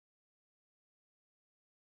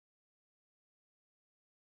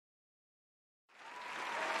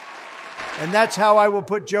And that's how I will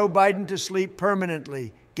put Joe Biden to sleep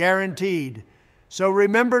permanently, guaranteed. So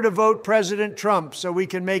remember to vote President Trump so we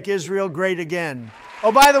can make Israel great again.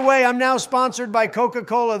 Oh, by the way, I'm now sponsored by Coca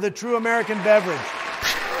Cola, the true American beverage.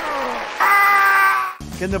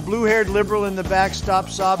 Can the blue-haired liberal in the back stop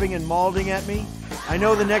sobbing and mauling at me? I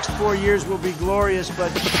know the next 4 years will be glorious,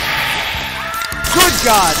 but... Good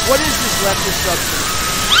God, what is this leftist substance?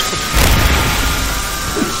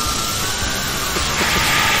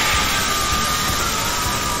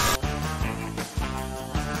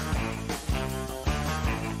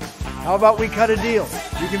 How about we cut a deal?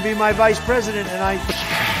 You can be my vice president and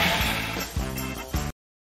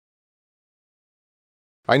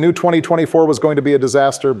I knew 2024 was going to be a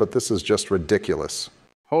disaster, but this is just ridiculous.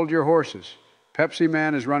 Hold your horses. Pepsi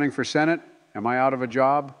Man is running for Senate. Am I out of a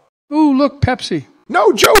job? Ooh, look, Pepsi.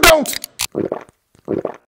 No, Joe, don't!